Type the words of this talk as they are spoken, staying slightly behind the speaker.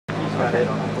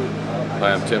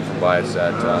Hi, I'm Tim from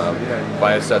Viasat.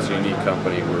 Viasat's a unique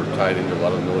company. We're tied into a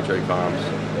lot of the military comms.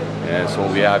 And so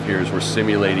what we have here is we're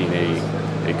simulating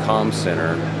a comm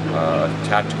center, a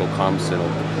tactical comm center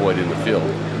deployed in the field.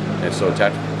 And so a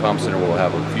tactical comm center will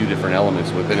have a few different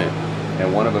elements within it.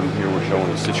 And one of them here we're showing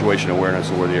is situation awareness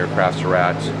of where the aircrafts are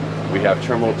at. We have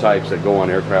terminal types that go on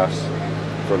aircrafts,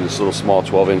 from this little small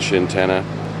 12-inch antenna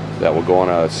that will go on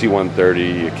a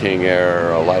C-130, a King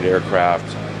Air, a light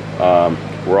aircraft.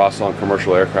 We're also on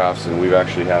commercial aircrafts, and we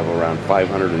actually have around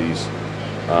 500 of these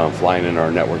flying in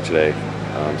our network today.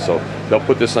 So they'll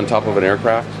put this on top of an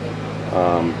aircraft,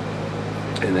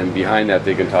 and then behind that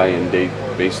they can tie in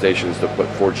base stations to put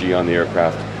 4G on the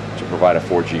aircraft to provide a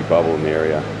 4G bubble in the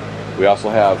area. We also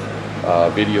have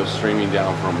video streaming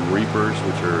down from Reapers,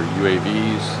 which are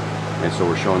UAVs, and so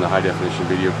we're showing the high definition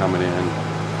video coming in.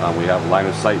 We have line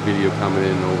of sight video coming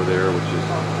in over there, which is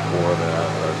more of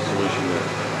a solution that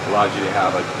allows you to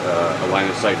have a line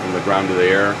of sight from the ground to the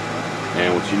air.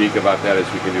 And what's unique about that is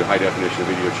we can do high definition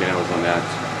video channels on that,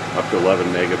 up to 11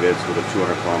 megabits with a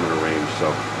 200-kilometer range.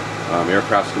 So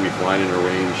aircrafts can be flying in a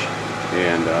range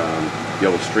and be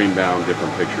able to stream down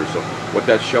different pictures. So what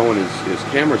that's showing is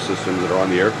camera systems that are on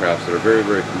the aircrafts that are very,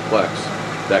 very complex,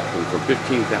 that can, from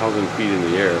 15,000 feet in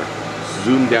the air,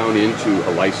 zoom down into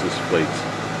a license plate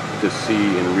to see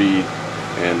and read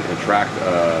and track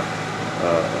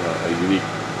a unique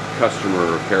customer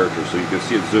or character. So you can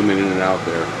see it zooming in and out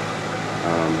there.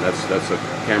 That's a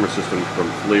camera system from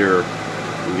FLIR.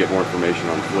 You can get more information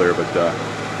on FLIR, but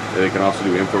they can also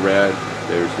do infrared.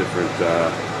 There's different,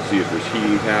 see if there's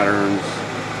heating patterns.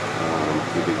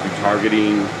 We can do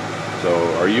targeting. So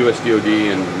our US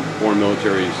DoD and foreign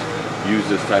militaries use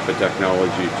this type of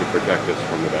technology to protect us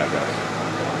from the bad guys.